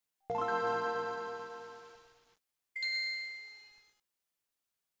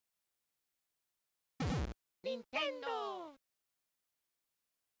Nintendo!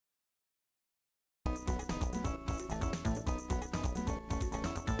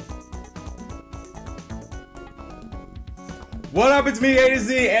 What up, it's me, A to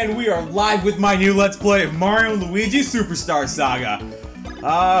Z, and we are live with my new Let's Play of Mario & Luigi Superstar Saga.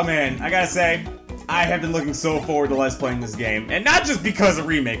 Oh man, I gotta say, I have been looking so forward to Let's Playing this game. And not just because a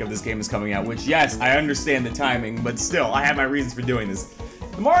remake of this game is coming out, which yes, I understand the timing, but still, I have my reasons for doing this.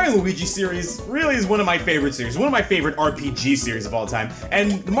 The Mario & Luigi series really is one of my favorite series, one of my favorite RPG series of all time.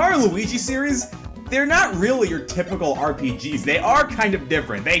 And the Mario & Luigi series, they're not really your typical RPGs. They are kind of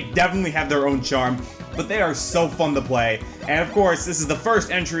different. They definitely have their own charm, but they are so fun to play. And of course, this is the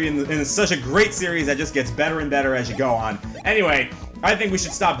first entry in such a great series that just gets better and better as you go on. Anyway, I think we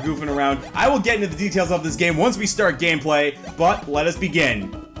should stop goofing around. I will get into the details of this game once we start gameplay, but let us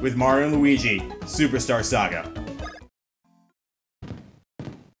begin with Mario & Luigi Superstar Saga.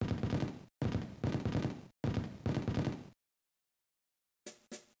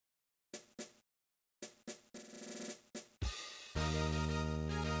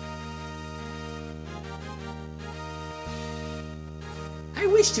 I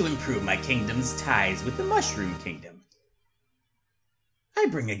wish to improve my kingdom's ties with the Mushroom Kingdom. I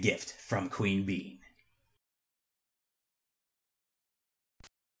bring a gift from Queen Bean.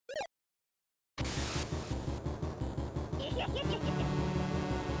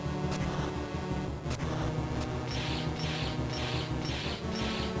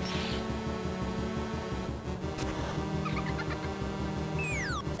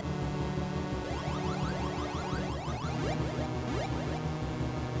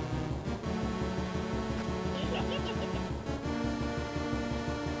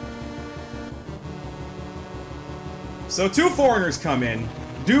 So two foreigners come in,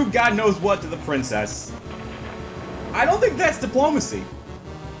 do God knows what to the princess. I don't think that's diplomacy.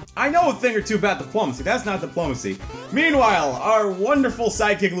 I know a thing or two about diplomacy, that's not diplomacy. Meanwhile, our wonderful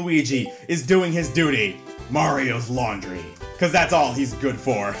sidekick Luigi is doing his duty. Mario's laundry. Cause that's all he's good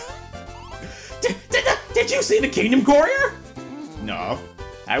for. Did you see the Kingdom Courier? No.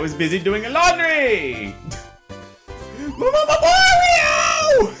 I was busy doing a laundry! Mario!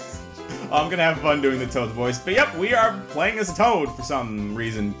 I'm gonna have fun doing the Toad voice, but yep, we are playing as a Toad for some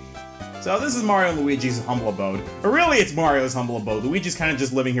reason. So this is Mario & Luigi's humble abode. Or really, it's Mario's humble abode. Luigi's kind of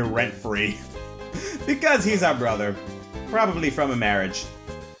just living here rent-free. Because he's our brother. Probably from a marriage.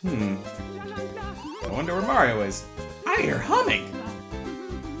 I wonder where Mario is. I hear humming!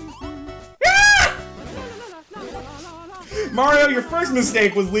 Ah! Mario, your first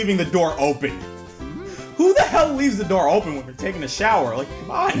mistake was leaving the door open. Who the hell leaves the door open when they're taking a shower? Like,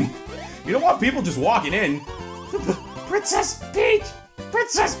 come on! You don't want people just walking in. Princess Peach!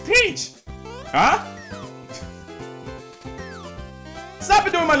 Princess Peach! Huh? Stop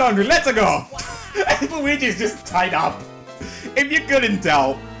it doing my laundry, let's go! Luigi's just tied up. If you couldn't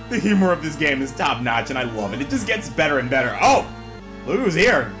tell, the humor of this game is top notch and I love it. It just gets better and better. Oh! Look who's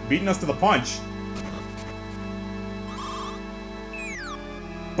here, beating us to the punch.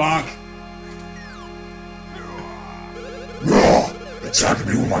 Bonk. Attacking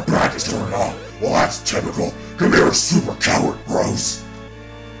me when my back is turned off. Well, that's typical. Come here, super coward, bros.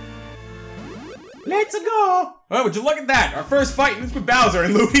 Let's go! Oh, would you look at that? Our first fight is with Bowser,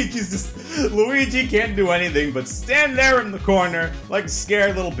 and Luigi can't do anything but stand there in the corner like a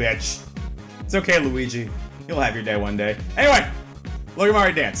scared little bitch. It's okay, Luigi. You'll have your day one day. Anyway, look at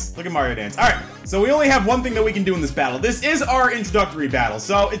Mario dance. Look at Mario dance. Alright, so we only have one thing that we can do in this battle. This is our introductory battle,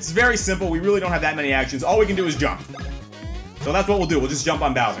 so it's very simple. We really don't have that many actions. All we can do is jump. So that's what we'll do, we'll just jump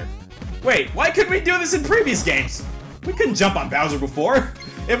on Bowser. Wait, why couldn't we do this in previous games? We couldn't jump on Bowser before.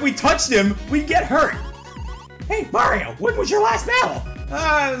 If we touched him, we'd get hurt. Hey, Mario, when was your last battle?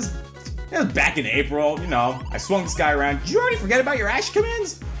 It was back in April, you know. I swung this guy around. Did you already forget about your action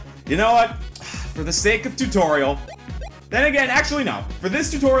commands? You know what? For the sake of tutorial. Then again, actually no. For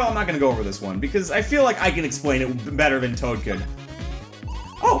this tutorial, I'm not gonna go over this one, because I feel like I can explain it better than Toad could.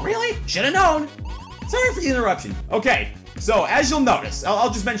 Oh, really? Should've known. Sorry for the interruption. Okay. So, as you'll notice, I'll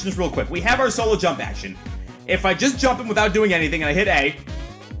just mention this real quick. We have our solo jump action. If I just jump him without doing anything and I hit A,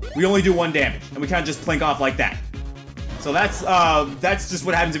 we only do 1 damage. And we kind of just plink off like that. So that's just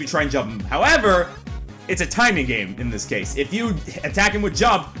what happens if you try and jump him. However, it's a timing game in this case. If you attack him with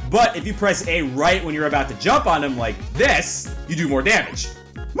jump, but if you press A right when you're about to jump on him like this, you do more damage.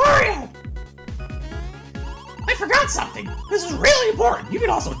 Mario! I forgot something. This is really important. You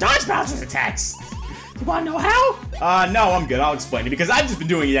can also dodge Bowser's attacks. You wanna know how? No, I'm good. I'll explain it because I've just been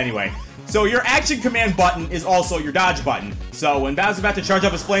doing it anyway. So your action command button is also your dodge button. So when Bowser's about to charge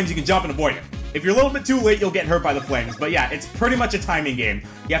up his flames, you can jump and avoid it. If you're a little bit too late, you'll get hurt by the flames. But yeah, it's pretty much a timing game.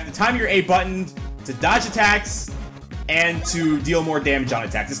 You have to time your A button to dodge attacks, and to deal more damage on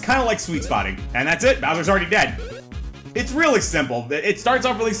attacks. It's kind of like sweet spotting. And that's it, Bowser's already dead. It's really simple. It starts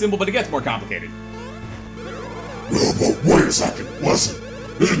off really simple, but it gets more complicated. But wait a second, listen.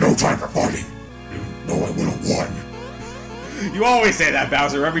 This is no time for fighting. You know I would have won. You always say that,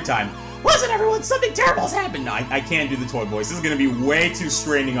 Bowser, every time. Listen, everyone, something terrible's happened. No, I can't do the toy voice. This is going to be way too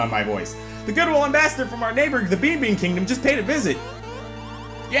straining on my voice. The goodwill ambassador from our neighbor, the Beanbean Kingdom, just paid a visit.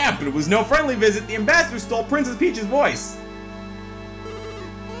 Yeah, but it was no friendly visit. The ambassador stole Princess Peach's voice.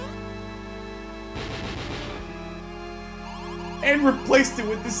 And replaced it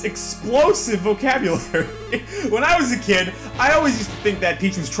with this explosive vocabulary. When I was a kid, I always used to think that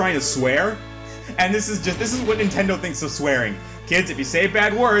Peach was trying to swear. And this is what Nintendo thinks of swearing. Kids, if you say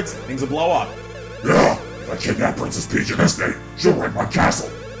bad words, things will blow up. Yeah, if I kidnap Princess Peach in this day, she'll wreck my castle.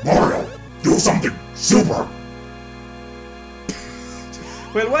 Mario, do something super.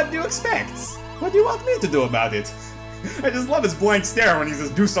 Well, what do you expect? What do you want me to do about it? I just love his blank stare when he says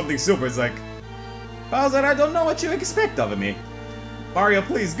do something super. It's like, Bowser, I don't know what you expect of me. Mario,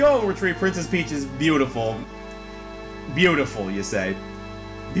 please go and retrieve Princess Peach's beautiful, you say.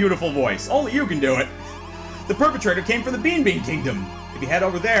 Beautiful voice. Only you can do it. The perpetrator came from the Beanbean Kingdom. If you head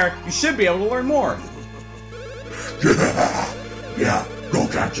over there, you should be able to learn more. Yeah, go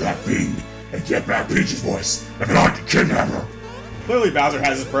capture that fiend and get back Peach's voice. If not, I can kidnap her. Clearly, Bowser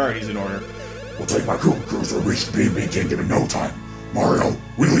has his priorities in order. We'll take my Koopa Cruiser and reach the Beanbean Kingdom in no time. Mario,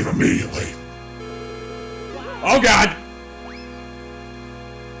 we leave immediately. Oh God!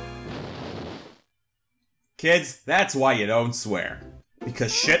 Kids, that's why you don't swear.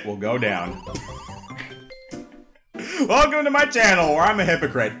 Because shit will go down. Welcome to my channel, where I'm a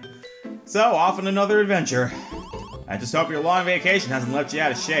hypocrite. So, off on another adventure. I just hope your long vacation hasn't left you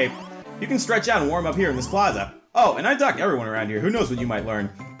out of shape. You can stretch out and warm up here in this plaza. Oh, and I talk to everyone around here. Who knows what you might learn.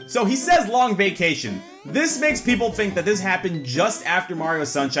 So he says long vacation. This makes people think that this happened just after Mario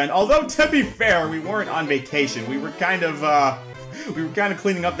Sunshine. Although, to be fair, we weren't on vacation. We were kind of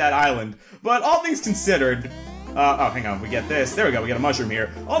cleaning up that island. But all things considered, oh, hang on, we get this. There we go, we got a mushroom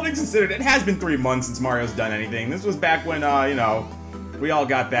here. All things considered, it has been 3 months since Mario's done anything. This was back when, you know, we all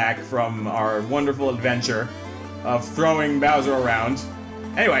got back from our wonderful adventure of throwing Bowser around.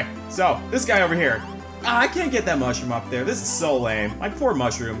 Anyway, so, this guy over here. I can't get that mushroom up there. This is so lame. My poor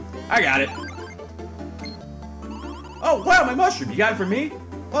mushroom. I got it. Oh, wow, my mushroom. You got it for me?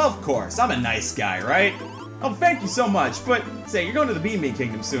 Well, of course. I'm a nice guy, right? Oh, thank you so much. But, say, you're going to the Beanbean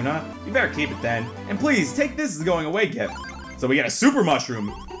Kingdom soon, huh? You better keep it then. And please, take this as a going-away gift. So we got a super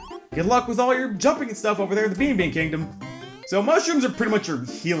mushroom. Good luck with all your jumping and stuff over there in the Beanbean Kingdom. So mushrooms are pretty much your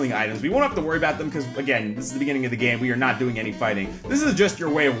healing items. We won't have to worry about them because, again, this is the beginning of the game. We are not doing any fighting. This is just your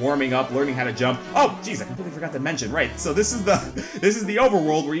way of warming up, learning how to jump. Oh, jeez, I completely forgot to mention. Right, so this is the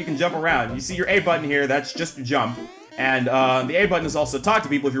overworld where you can jump around. You see your A button here. That's just to jump. And the A button is also talk to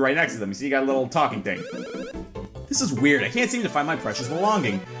people if you're right next to them. You see, you got a little talking thing. This is weird. I can't seem to find my precious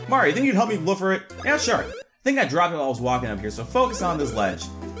belonging. Mario, think you'd help me look for it? Yeah, sure. I think I dropped it while I was walking up here, so focus on this ledge.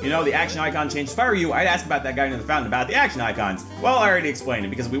 You know, the action icon changed. If I were you, I'd ask about that guy near the fountain about the action icons. Well, I already explained it,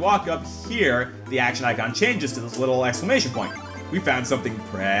 because if we walk up here, the action icon changes to this little exclamation point. We found something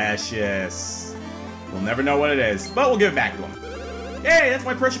precious. We'll never know what it is, but we'll give it back to him. Hey, that's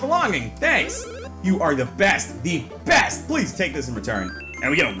my precious belonging. Thanks. You are the best. The best. Please take this in return. And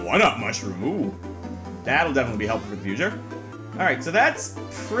we get a 1-up mushroom. Ooh. That'll definitely be helpful for the future. Alright, so that's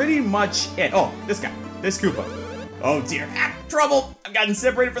pretty much it. Oh, this guy. This Koopa. Oh dear. Ah, trouble! I've gotten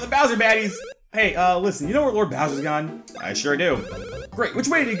separated from the Bowser baddies! Hey, listen, you know where Lord Bowser's gone? I sure do. Great, which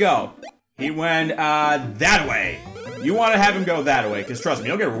way did he go? He went, that way. You want to have him go that way, because trust me,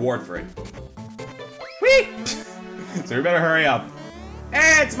 you'll get a reward for it. Whee! So we better hurry up.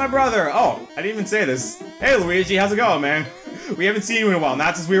 Hey, it's my brother! Oh, I didn't even say this. Hey, Luigi, how's it going, man? We haven't seen you in a while,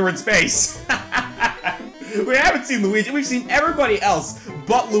 not since we were in space. We haven't seen Luigi, we've seen everybody else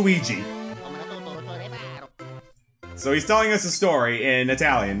but Luigi. So he's telling us a story in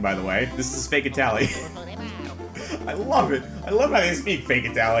Italian, by the way. This is fake Italian. I love it. I love how they speak fake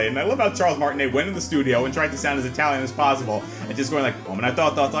Italian. I love how Charles Martinet went in the studio and tried to sound as Italian as possible, and just going like, "Oh, I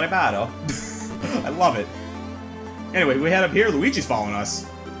thought riparo." I love it. Anyway, we head up here. Luigi's following us.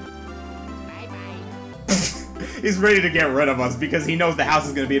 He's ready to get rid of us because he knows the house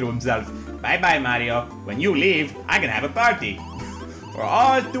is going to be to himself. Bye-bye, Mario. When you leave, I can have a party. For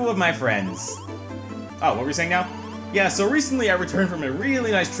all 2 of my friends. Oh, what were you saying now? Yeah, so recently I returned from a really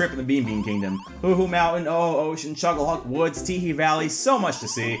nice trip in the Beanbean Kingdom. Hoo-Hoo Mountain, Oh Ocean, Chucklehuck Woods, Teehee Valley, so much to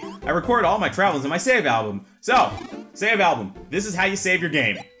see. I recorded all my travels in my save album. So, save album. This is how you save your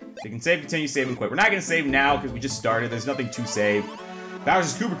game. You can save, continue, save, and quit. We're not going to save now because we just started. There's nothing to save.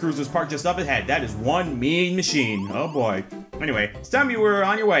 Bowser's Koopa Cruiser is parked just up ahead. That is one mean machine. Oh boy. Anyway, it's time you were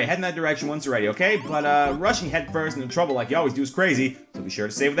on your way. Head in that direction once you're ready, okay? But rushing headfirst into trouble like you always do is crazy, so be sure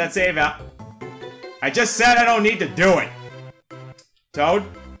to save that save out. I just said I don't need to do it. Toad,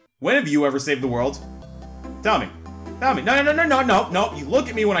 when have you ever saved the world? Tell me. Tell me. No. You look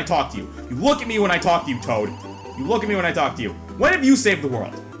at me when I talk to you. You look at me when I talk to you, Toad. You look at me when I talk to you. When have you saved the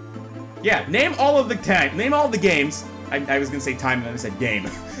world? Yeah, name all the games. I was gonna say time and then I said game.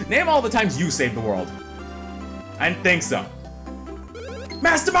 Name all the times you saved the world. I didn't think so.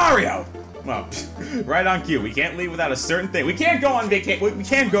 Master Mario! Well, right on cue. We can't leave without a certain thing. We can't go on vacation. We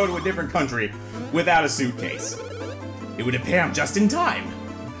can't go to a different country without a suitcase. It would appear I'm just in time.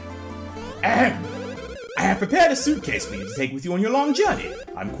 Ahem. I have prepared a suitcase for you to take with you on your long journey.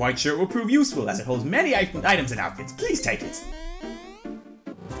 I'm quite sure it will prove useful as it holds many items and outfits. Please take it.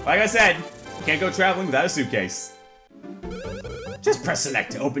 Like I said, you can't go traveling without a suitcase. Just press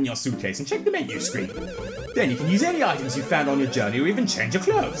select to open your suitcase and check the menu screen. Then you can use any items you found on your journey or even change your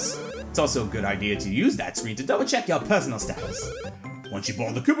clothes. It's also a good idea to use that screen to double check your personal status. Once you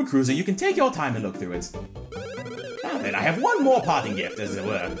board the Koopa Cruiser, you can take your time and look through it. Now then, I have one more parting gift, as it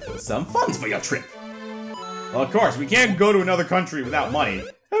were. Some funds for your trip. Well, of course, we can't go to another country without money.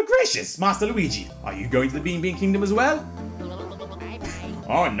 Oh, gracious, Master Luigi. Are you going to the Beanbean Kingdom as well?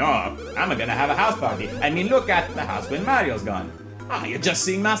 Oh no, I'm gonna have a house party. I mean, look at the house when Mario's gone. Ah, you're just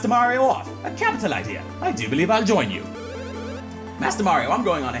seeing Master Mario off. A capital idea. I do believe I'll join you. Master Mario, I'm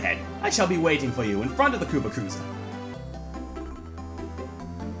going on ahead. I shall be waiting for you in front of the Koopa Cruiser.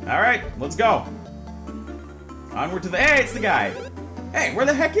 Alright, let's go. Onward to the... Hey, it's the guy. Hey, where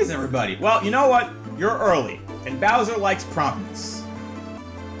the heck is everybody? Well, you know what? You're early, and Bowser likes promptness.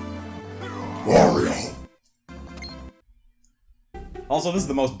 Mario! Also, this is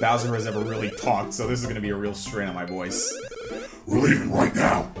the most Bowser has ever really talked, so this is gonna be a real strain on my voice. We're leaving right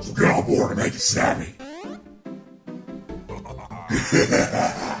now, so get on board and make it snappy.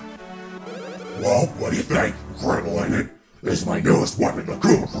 Well, what do you think? Incredible, ain't it? This is my newest weapon, the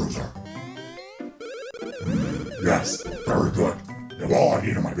Koopa Cruiser. Yes, very good. Now all I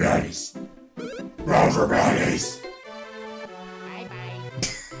need are my baddies. Bowser baddies!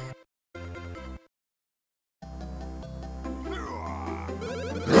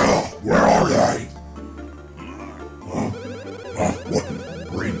 Where are they? What in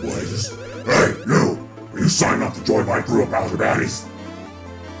green blazes? Hey, you! Are you signing up to join my crew of Bowser baddies?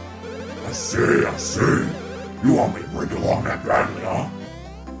 I see. You want me to bring you along that badly, huh?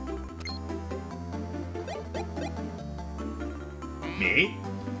 Me?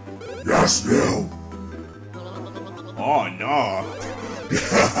 Yes, you! Oh, no.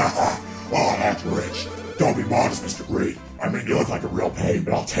 Oh, that's rich. Don't be modest, Mr. Green. I mean, you look like a real pain,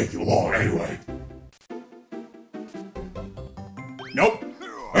 but I'll take you along anyway. Nope.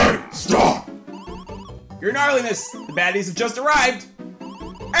 Hey, stop! Your gnarliness. The baddies have just arrived.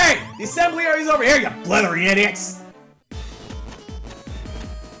 Hey, the assembly area's over here, you blithering idiots.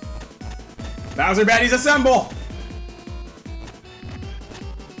 Bowser baddies assemble.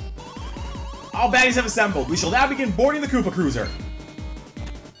 All baddies have assembled. We shall now begin boarding the Koopa Cruiser.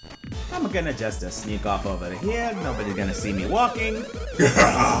 I'm gonna just sneak off over to here. Nobody's gonna see me walking.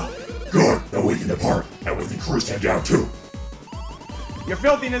 Good. Then we can depart, and we can cruise head down too. Your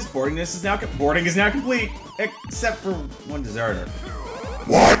filthiness, boarding is now complete, except for one deserter.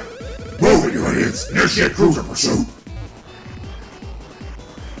 What? Move it, you idiots! Initiate cruiser pursuit!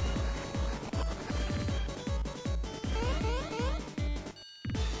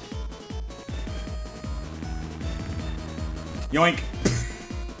 Yoink.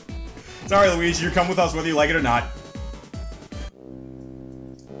 Sorry, Luigi, you come with us whether you like it or not.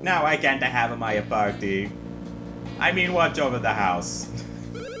 Now I can't have my party. I mean, watch over the house.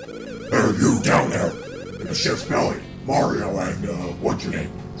 Hey, you down there! In the ship's belly, Mario and, what's your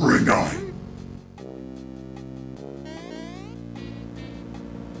name? Green Guy!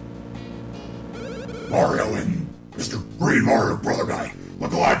 Mario and Mr. Green Mario Brother Guy,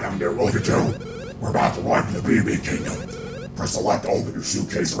 look alive down there, will you two? We're about to arrive in the Beanbean Kingdom. Press select to open your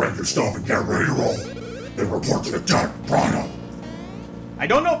suitcase, arrange your stuff, and get ready to roll. Then report to the deck, Prano. I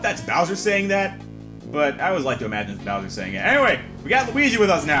don't know if that's Bowser saying that, but I always like to imagine it's Bowser saying it. Anyway, we got Luigi with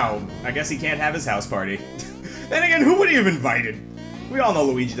us now. I guess he can't have his house party. Then again, who would he have invited? We all know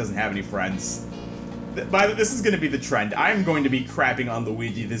Luigi doesn't have any friends. This is going to be the trend. I'm going to be crapping on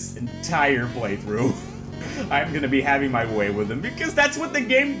Luigi this entire playthrough. I'm going to be having my way with him, because that's what the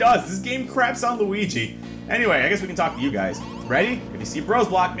game does. This game craps on Luigi. Anyway, I guess we can talk to you guys. Ready? If you see Bros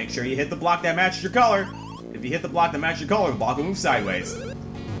block, make sure you hit the block that matches your color. If you hit the block that matches your color, the block will move sideways.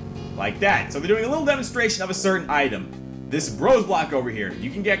 Like that. So they're doing a little demonstration of a certain item. this bros block over here. You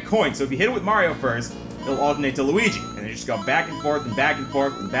can get coins, so if you hit it with Mario first, it'll alternate to Luigi. And then you just go back and forth and back and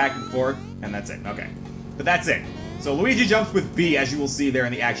forth and back and forth, and that's it. Okay. But that's it. So Luigi jumps with B, as you will see there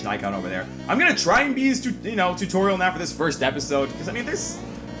in the action icon over there. I'm gonna try and be his, tutorial now for this first episode, because I mean, there is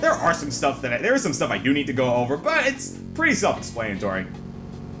some stuff I do need to go over, but it's pretty self-explanatory.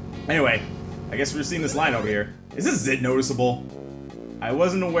 Anyway, I guess we're seeing this line over here. Is this zit noticeable? I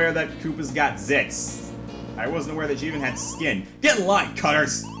wasn't aware that Koopa's got zits. I wasn't aware that she even had skin. Get in line,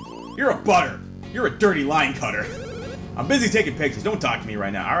 cutters! You're a butter. You're a dirty line cutter. I'm busy taking pictures. Don't talk to me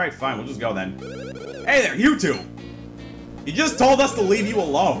right now. Alright, fine. We'll just go then. Hey there, you two! You just told us to leave you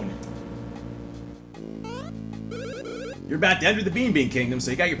alone. You're about to enter the Beanbean Kingdom,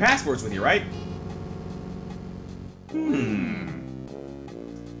 so you got your passports with you, right?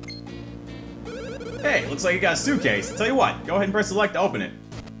 Hey, looks like you got a suitcase. Tell you what, go ahead and press select to open it.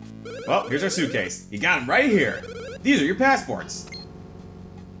 Well, here's our suitcase. You got them right here. These are your passports.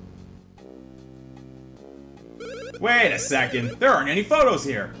 Wait a second. There aren't any photos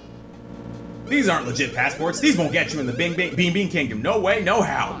here. These aren't legit passports. These won't get you in the Beanbean Kingdom. No way, no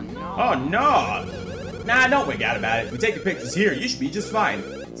how. Oh, no. Nah, don't wig out about it. If we take the pictures here, you should be just fine.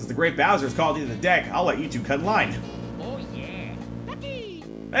 Since the Great Bowser has called you to the deck, I'll let you two cut in line. Oh, yeah. Lucky.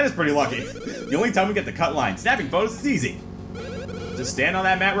 That is pretty lucky. The only time we get to cut line. Snapping photos is easy. Just stand on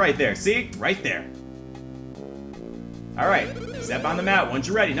that mat right there. See? Right there. Alright. Step on the mat once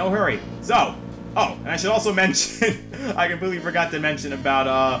you're ready. No hurry. So. Oh, and I should also mention, I completely forgot to mention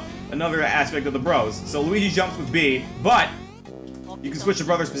about another aspect of the bros. So Luigi jumps with B, but you can switch the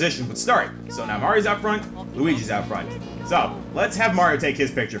brothers' positions with start. So now Mario's out front, Luigi's out front. So, let's have Mario take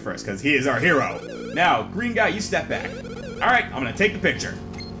his picture first, because he is our hero. Now, green guy, you step back. Alright, I'm gonna take the picture.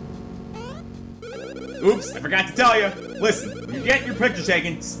 Oops, I forgot to tell you. Listen, when you're getting your picture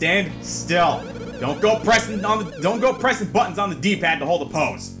taken, stand still. Don't go pressing buttons on the D-pad to hold a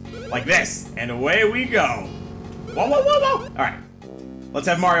pose. Like this, and away we go. Whoa, whoa, whoa, whoa! Alright, let's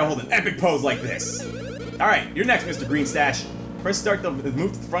have Mario hold an epic pose like this. Alright, you're next, Mr. Greenstash. Press start to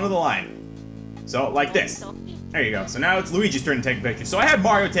move to the front of the line. So, like this. There you go. So now it's Luigi's turn to take a picture. So I had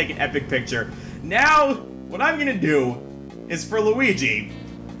Mario take an epic picture. Now, what I'm gonna do is for Luigi,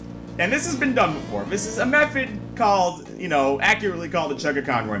 and this has been done before. This is a method called, accurately called the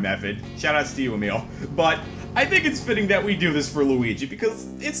Chugga-Conroy method. Shoutouts to you, Emil. But I think it's fitting that we do this for Luigi, because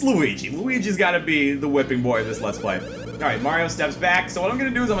it's Luigi. Luigi's gotta be the whipping boy of this Let's Play. Alright, Mario steps back, so what I'm gonna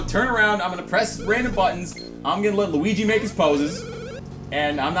do is I'm gonna turn around, I'm gonna press random buttons, I'm gonna let Luigi make his poses,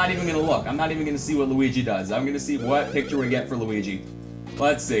 and I'm not even gonna look. I'm not even gonna see what Luigi does. I'm gonna see what picture we get for Luigi.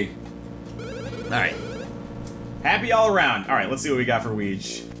 Let's see. Alright. Happy all around. Alright, let's see what we got for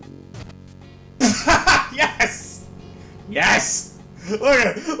Luigi. Yes! Yes! Look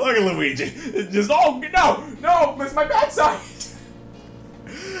at Luigi. Just, oh, no, it's my bad side.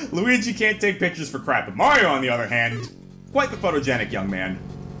 Luigi can't take pictures for crap, but Mario, on the other hand, quite the photogenic young man.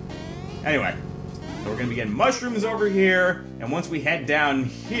 Anyway, so we're gonna be getting mushrooms over here, and once we head down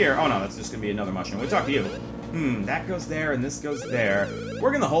here, oh no, that's just gonna be another mushroom. We'll talk to you. That goes there, and this goes there.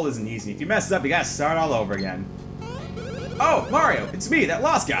 We're gonna hold isn't easy. If you mess up, you gotta start all over again. Oh, Mario, it's me, that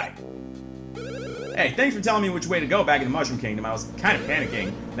lost guy. Hey, thanks for telling me which way to go back in the Mushroom Kingdom. I was kind of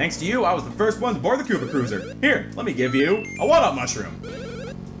panicking. Thanks to you, I was the first one to board the Koopa Cruiser. Here, let me give you a one-up mushroom.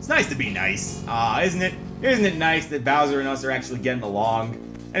 It's nice to be nice. Isn't it? Isn't it nice that Bowser and us are actually getting along?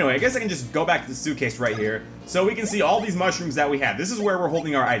 Anyway, I guess I can just go back to the suitcase right here, so we can see all these mushrooms that we have. This is where we're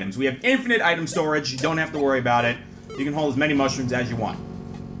holding our items. We have infinite item storage. You don't have to worry about it. You can hold as many mushrooms as you want.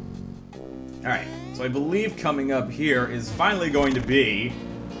 Alright, so I believe coming up here is finally going to be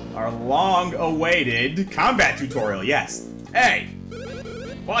our long-awaited combat tutorial, yes. Hey!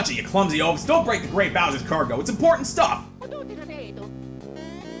 Watch it, you clumsy oafs. Don't break the Great Bowser's cargo. It's important stuff!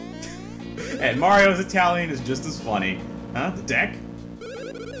 And Mario's Italian is just as funny. Huh? The deck?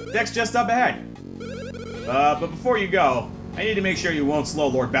 The deck's just up ahead. But before you go, I need to make sure you won't slow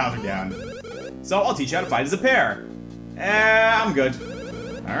Lord Bowser down. So I'll teach you how to fight as a pair. I'm good.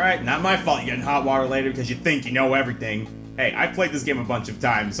 Alright, not my fault you get in hot water later because you think you know everything. Hey, I've played this game a bunch of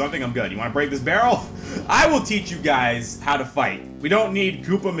times, so I think I'm good. You want to break this barrel? I will teach you guys how to fight. We don't need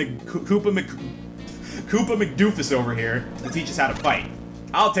Koopa McDoofus over here to teach us how to fight.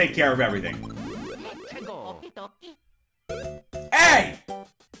 I'll take care of everything. Hey!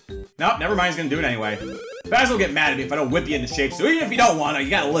 Nope, never mind, he's gonna do it anyway. Bowser will get mad at me if I don't whip you into shape, so even if you don't want to, you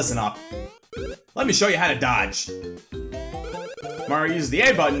gotta listen up. Let me show you how to dodge. Mario uses the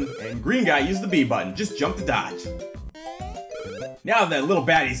A button, and green guy uses the B button. Just jump to dodge. Now then, little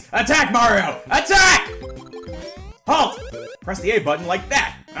baddies, attack Mario! Attack! Halt! Press the A button like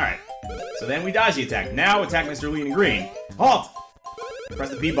that. Alright. So then we dodge the attack. Now attack Mr. Lean and Green. Halt!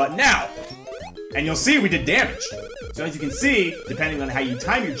 Press the B button now. And you'll see we did damage. So as you can see, depending on how you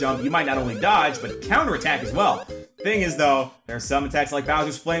time your jump, you might not only dodge, but counterattack as well. Thing is though, there are some attacks like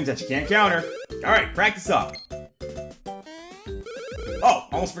Bowser's Flames that you can't counter. Alright, practice up. Oh,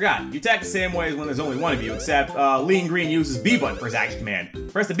 almost forgot. You attack the same way as when there's only one of you, except Lean Green uses B button for his action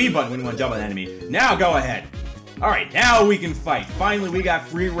command. Press the B button when you want to jump on an enemy. Now go ahead. Alright, now we can fight. Finally, we got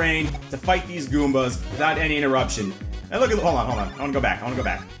free reign to fight these Goombas without any interruption. And look at the- hold on. I wanna go back. No,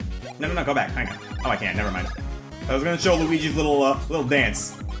 go back. Hang on. Oh, I can't. Never mind. I was gonna show Luigi's little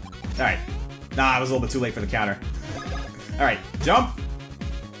dance. Alright. Nah, I was a little bit too late for the counter. Alright, jump.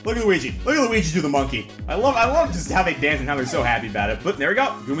 Look at Luigi. Look at Luigi do the monkey. I love just how they dance and how they're so happy about it. But there we go.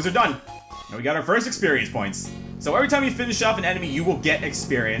 Goombas are done. And we got our first experience points. So every time you finish off an enemy, you will get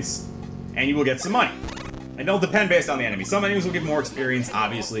experience. And you will get some money. And it'll depend based on the enemy. Some enemies will give more experience,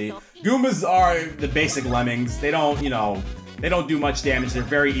 obviously. Goombas are the basic lemmings. They don't, you know, they don't do much damage. They're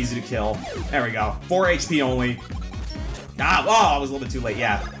very easy to kill. There we go. 4 HP only. Ah, oh, I was a little bit too late,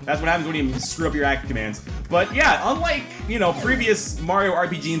 yeah. That's what happens when you screw up your action commands. But yeah, unlike, you know, previous Mario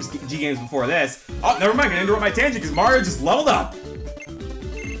RPG games before this... Oh, never mind, I'm gonna interrupt my tangent because Mario just leveled up!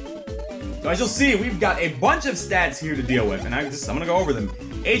 So as you'll see, we've got a bunch of stats here to deal with, and I'm gonna go over them.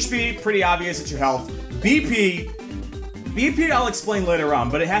 HP, pretty obvious, it's your health. BP I'll explain later on,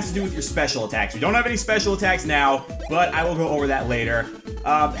 but it has to do with your special attacks. We don't have any special attacks now, but I will go over that later.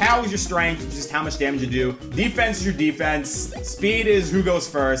 Power is your strength, just how much damage you do. Defense is your defense. Speed is who goes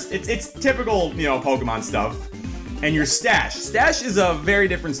first. It's typical, you know, Pokemon stuff. And your stash. Stash is a very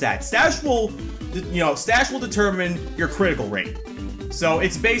different stat. Stash will determine your critical rate. So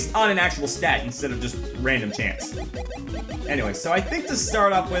it's based on an actual stat instead of just random chance. Anyway, so I think to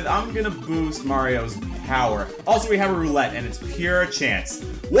start off with, I'm gonna boost Mario's power. Also, we have a roulette, and it's pure chance.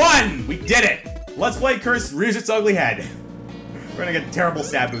 1! We did it! Let's Play Curse rears its ugly head. We're gonna get a terrible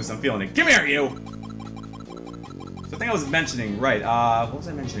stat boost, I'm feeling it. Come here, you! So I think I was mentioning, right, what was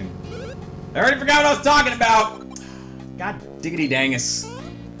I mentioning? I already forgot what I was talking about! God diggity dangus.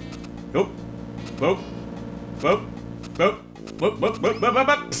 Whoop. Whoop. Whoop. Whoop. Whoop, whoop, whoop, whoop, whoop,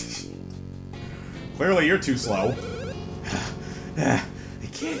 whoop. Clearly you're too slow. I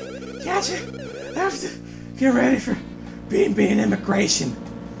can't catch it. I have to get ready for Beanbean immigration.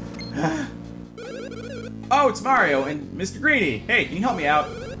 Oh, it's Mario and Mr. Greeny. Hey, can you help me out?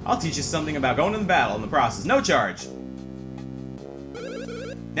 I'll teach you something about going to the battle in the process. No charge.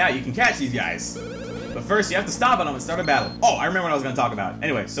 Now you can catch these guys. But first you have to stomp on them and start a battle. Oh, I remember what I was going to talk about.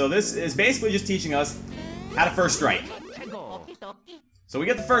 Anyway, so this is basically just teaching us how to first strike. So we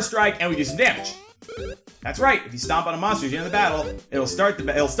get the first strike and we do some damage. That's right, if you stomp on a monster at the end of the battle, it'll start the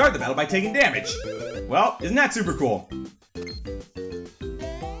battle by taking damage. Well, isn't that super cool?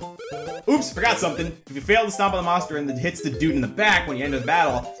 Oops, forgot something. If you fail to stomp on the monster and it hits the dude in the back when you enter the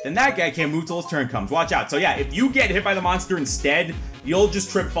battle, then that guy can't move till his turn comes. Watch out. So yeah, if you get hit by the monster instead, you'll just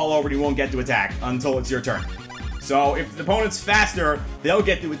trip, fall over, and you won't get to attack until it's your turn. So if the opponent's faster, they'll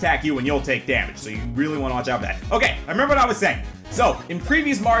get to attack you and you'll take damage. So you really want to watch out for that. Okay, I remember what I was saying. So, in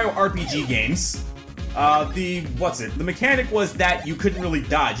previous Mario RPG games, the mechanic was that you couldn't really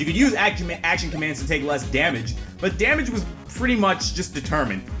dodge. You could use action commands to take less damage, but damage was pretty much just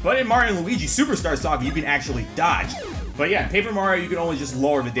determined. But in Mario and Luigi Superstar Saga, you can actually dodge. But yeah, in Paper Mario, you can only just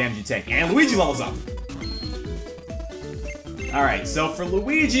lower the damage you take. And Luigi levels up. Alright, so for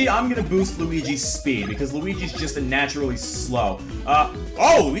Luigi, I'm gonna boost Luigi's speed, because Luigi's just a naturally slow.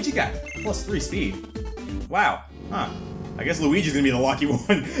 Oh, Luigi got +3 speed. Wow, huh. I guess Luigi's gonna be the lucky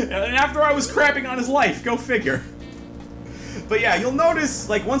one. And after I was crapping on his life, go figure. But yeah, you'll notice,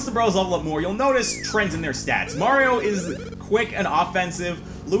 like, once the bros level up more, you'll notice trends in their stats. Mario is quick and offensive.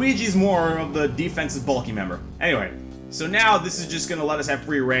 Luigi's more of the defensive bulky member. Anyway, so now this is just gonna let us have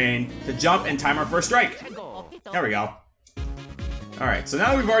free reign to jump and time our first strike. There we go. Alright, so now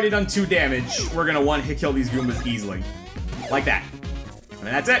that we've already done 2 damage, we're gonna one-hit kill these Goombas easily. Like that. And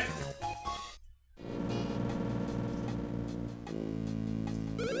that's it.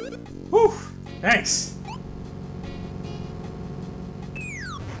 Whew, thanks.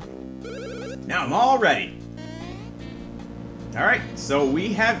 Now I'm all ready. Alright, so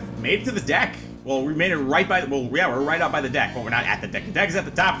we have made it to the deck. Well, we made it right by the, well, yeah, we're right out by the deck. Well, we're not at the deck. The deck is at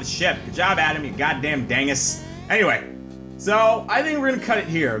the top of the ship. Good job, Adam, you goddamn dangus. Anyway, so I think we're gonna cut it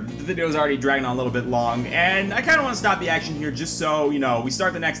here. The video's already dragging on a little bit long, and I kind of want to stop the action here just so, you know, we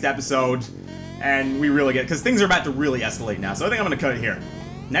start the next episode, and we really get, because things are about to really escalate now, so I think I'm gonna cut it here.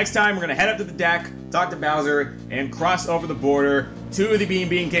 Next time, we're gonna head up to the deck, talk to Bowser, and cross over the border to the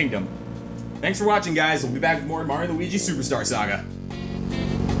Beanbean Kingdom. Thanks for watching, guys. We'll be back with more Mario & Luigi Superstar Saga.